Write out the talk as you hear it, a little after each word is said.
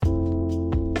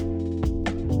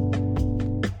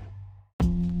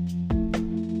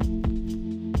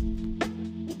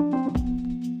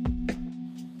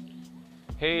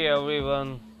Hey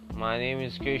everyone, my name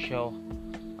is Keshav.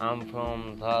 I'm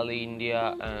from Dhali,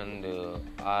 India, and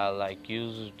I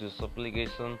use this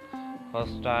application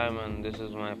first time, and this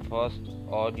is my first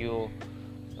audio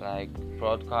like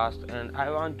broadcast. And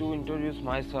I want to introduce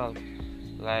myself,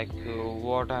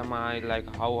 what am I,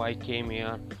 how I came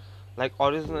here.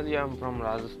 Originally, I'm from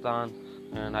Rajasthan,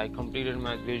 and I completed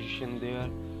my graduation there.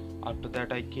 After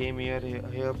that, I came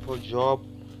here for job,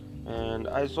 and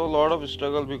I saw a lot of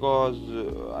struggle because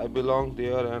I belong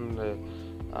there, and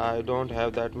I don't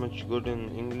have that much good in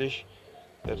English.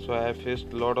 That's why I faced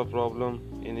a lot of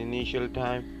problem in initial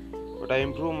time, but I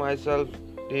improved myself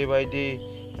day by day,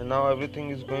 and now everything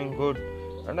is going good,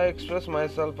 and I express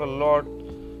myself a lot.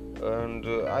 And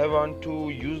I want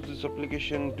to use this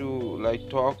application to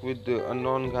talk with the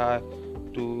unknown guy,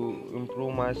 to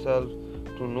improve myself,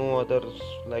 to know others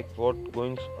what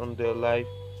going on their life.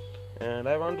 And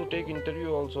I want to take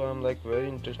interview also. I'm very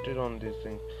interested on this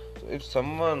thing. So if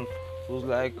someone who's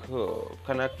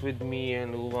connect with me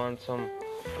and who wants some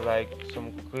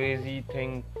crazy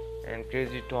thing and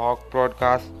crazy talk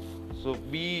broadcast, so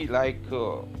be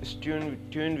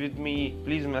tuned with me.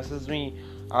 Please message me.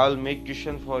 I'll make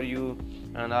question for you,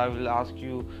 and I will ask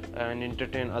you and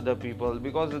entertain other people,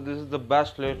 because this is the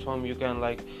best platform. You can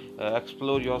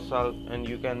explore yourself, and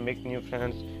you can make new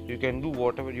friends. You can do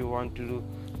whatever you want to do.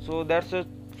 So that's it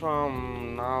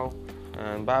from now,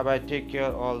 and bye bye, take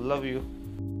care, all, love you.